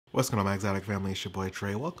What's going on, my exotic family? It's your boy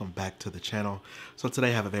Trey. Welcome back to the channel. So today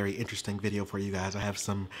I have a very interesting video for you guys. I have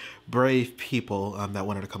some brave people that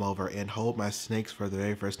wanted to come over and hold my snakes for the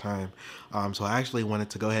very first time. So I actually wanted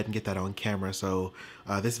to go ahead and get that on camera. So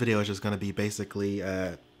this video is just going to be basically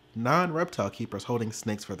non-reptile keepers holding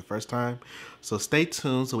snakes for the first time. So stay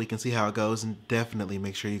tuned so we can see how it goes, and definitely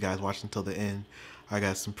make sure you guys watch until the end. I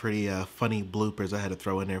got some pretty funny bloopers I had to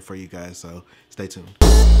throw in there for you guys, so stay tuned.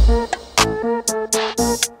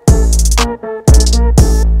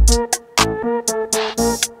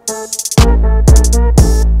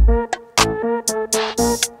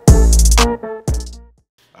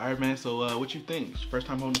 Alright, man, so what you think? First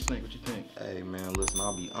time holding a snake, what you think? Hey man, listen,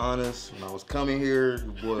 I'll be honest, when I was coming here,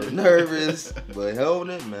 was nervous, but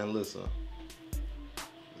holding it, man, listen.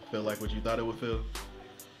 Feel like what you thought it would feel?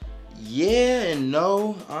 Yeah and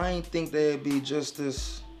no, I ain't think they'd be just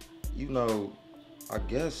this, you know, I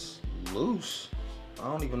guess, loose. I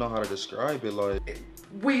don't even know how to describe it, like.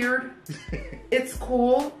 Weird. It's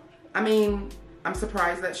cool. I mean, I'm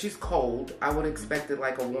surprised that she's cold. I would expect it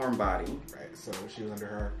like a warm body. Right, so she was under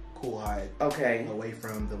her cool hide. Okay. Away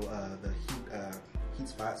from the heat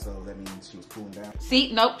spot, so that means she was cooling down.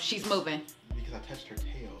 See, nope, she's moving. Because I touched her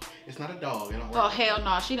tail. It's not a dog. Oh, hell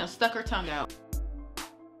no, she done stuck her tongue out.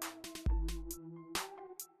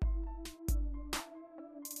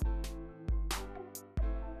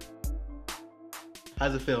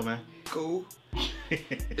 How's it feel, man? Cool.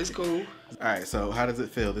 It's cool. Alright, so how does it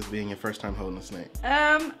feel, this being your first time holding a snake?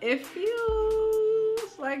 It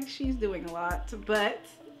feels like she's doing a lot, but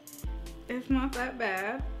it's not that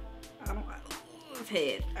bad. I don't his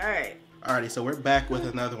head. Alright. Alrighty, so we're back with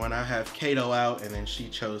another one. I have Kato out, and then she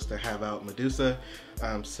chose to have out Medusa.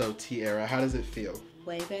 So Tiara, how does it feel?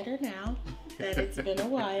 Way better now that it's been a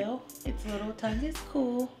while. Its little tongue is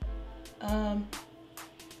cool.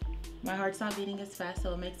 My heart's not beating as fast,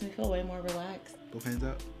 so it makes me feel way more relaxed. Both hands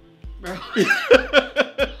out. Bro.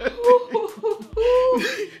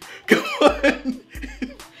 Come on.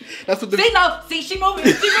 That's what the... See, no, see, she moving,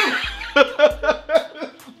 she moving.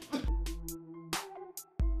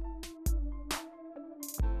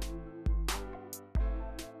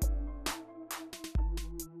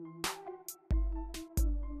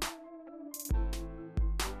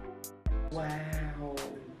 Wow.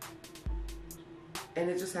 And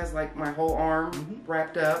it just has like my whole arm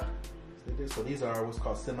wrapped up. So these are what's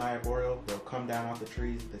called semi-arboreal. They'll come down off the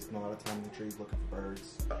trees. They spend a lot of time in the trees looking for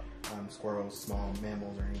birds, squirrels, small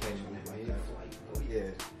mammals, or anything like that. Yeah.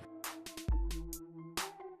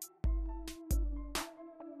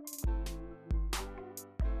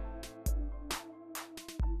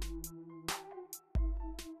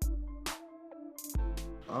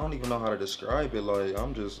 I don't even know how to describe it, like,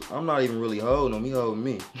 I'm not even really holding him, he holding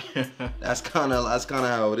me. That's kinda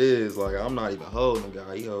how it is, like, I'm not even holding the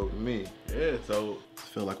guy, he holding me. Yeah, so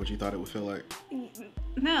feel like what you thought it would feel like?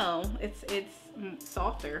 No, it's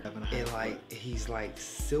softer. And like he's like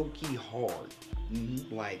silky hard.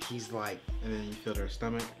 Like he's like, and then you feel their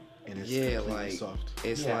stomach, and it's like soft.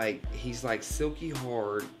 It's like he's like silky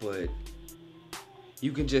hard, but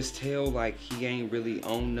you can just tell like he ain't really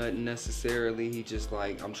on nothing necessarily. He just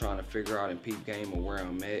like, I'm trying to figure out in peep game of where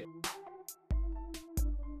I'm at.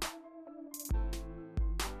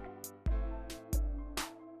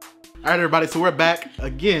 All right, everybody, so we're back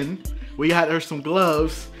again. We got her some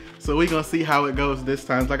gloves, so we're gonna see how it goes this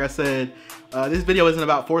time. Like I said, this video isn't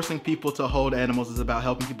about forcing people to hold animals. It's about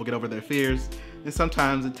helping people get over their fears. And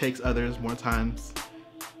sometimes it takes others more times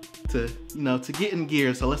to, you know, to get in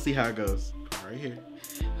gear. So let's see how it goes. Right here.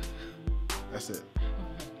 That's it.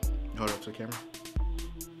 Hold it up to the camera.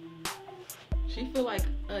 She feel like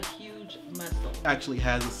a huge muscle. Actually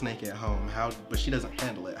has a snake at home, but she doesn't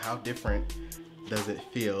handle it. How different does it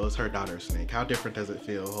feel? It's her daughter's snake. How different does it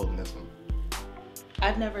feel holding this one?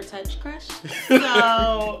 I've never touched Crush,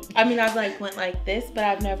 so I mean I've like went like this, but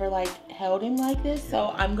I've never like held him like this.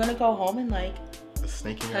 So I'm gonna go home and like a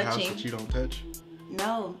snake in your house that you don't touch?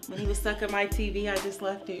 No, when he was stuck in my TV, I just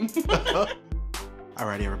left him.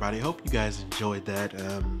 Alrighty, everybody, hope you guys enjoyed that.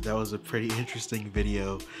 That was a pretty interesting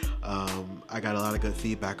video. I got a lot of good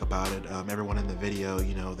feedback about it. Everyone in the video,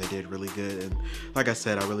 you know, they did really good. And like I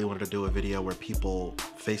said, I really wanted to do a video where people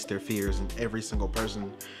face their fears, and every single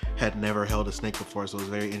person had never held a snake before, so it was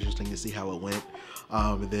very interesting to see how it went.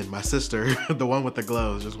 And then my sister, the one with the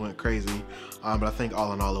gloves, just went crazy. But I think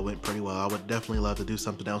all in all, it went pretty well. I would definitely love to do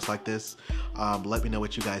something else like this. Let me know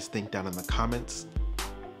what you guys think down in the comments.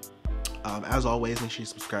 As always, make sure you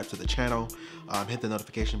subscribe to the channel, hit the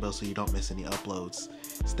notification bell so you don't miss any uploads.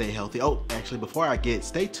 Stay healthy. Oh, actually, before I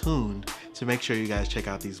stay tuned to make sure you guys check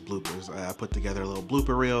out these bloopers. I put together a little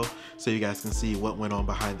blooper reel so you guys can see what went on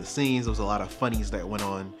behind the scenes. There was a lot of funnies that went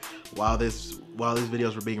on while these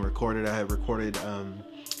videos were being recorded. I have recorded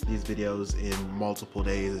these videos in multiple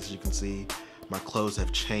days. As you can see, my clothes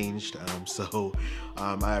have changed.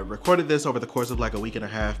 I recorded this over the course of like a week and a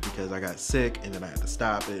half because I got sick and then I had to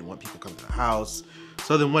stop. I didn't want people coming to the house.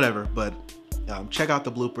 So then whatever, but check out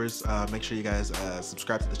the bloopers. Make sure you guys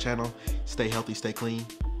subscribe to the channel. Stay healthy, stay clean,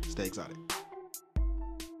 stay exotic.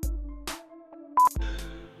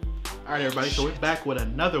 All right, everybody, so we're back with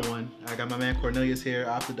another one. I got my man Cornelius here,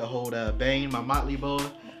 opted to hold Bane, my Motley boy.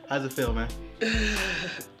 How's it feel, man?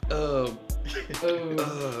 Does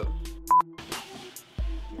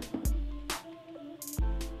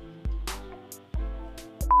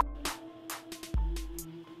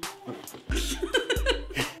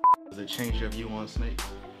it change your view on snakes?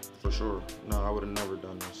 For sure. No, I would have never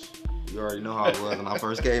done this. You already know how it was when I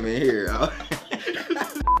first came in here.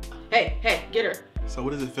 Hey, get her. So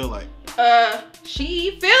what does it feel like?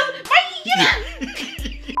 She feels my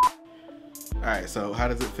All right, so how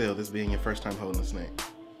does it feel, this being your first time holding a snake?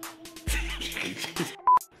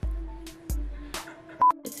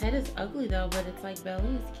 Its head is ugly though, but it's like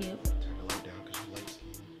belly is cute. Turn the light down because you light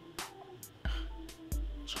skin.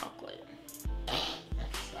 Chocolate.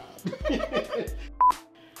 Stop.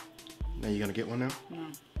 Now you gonna get one now? No.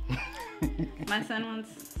 My son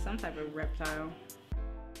wants some type of reptile.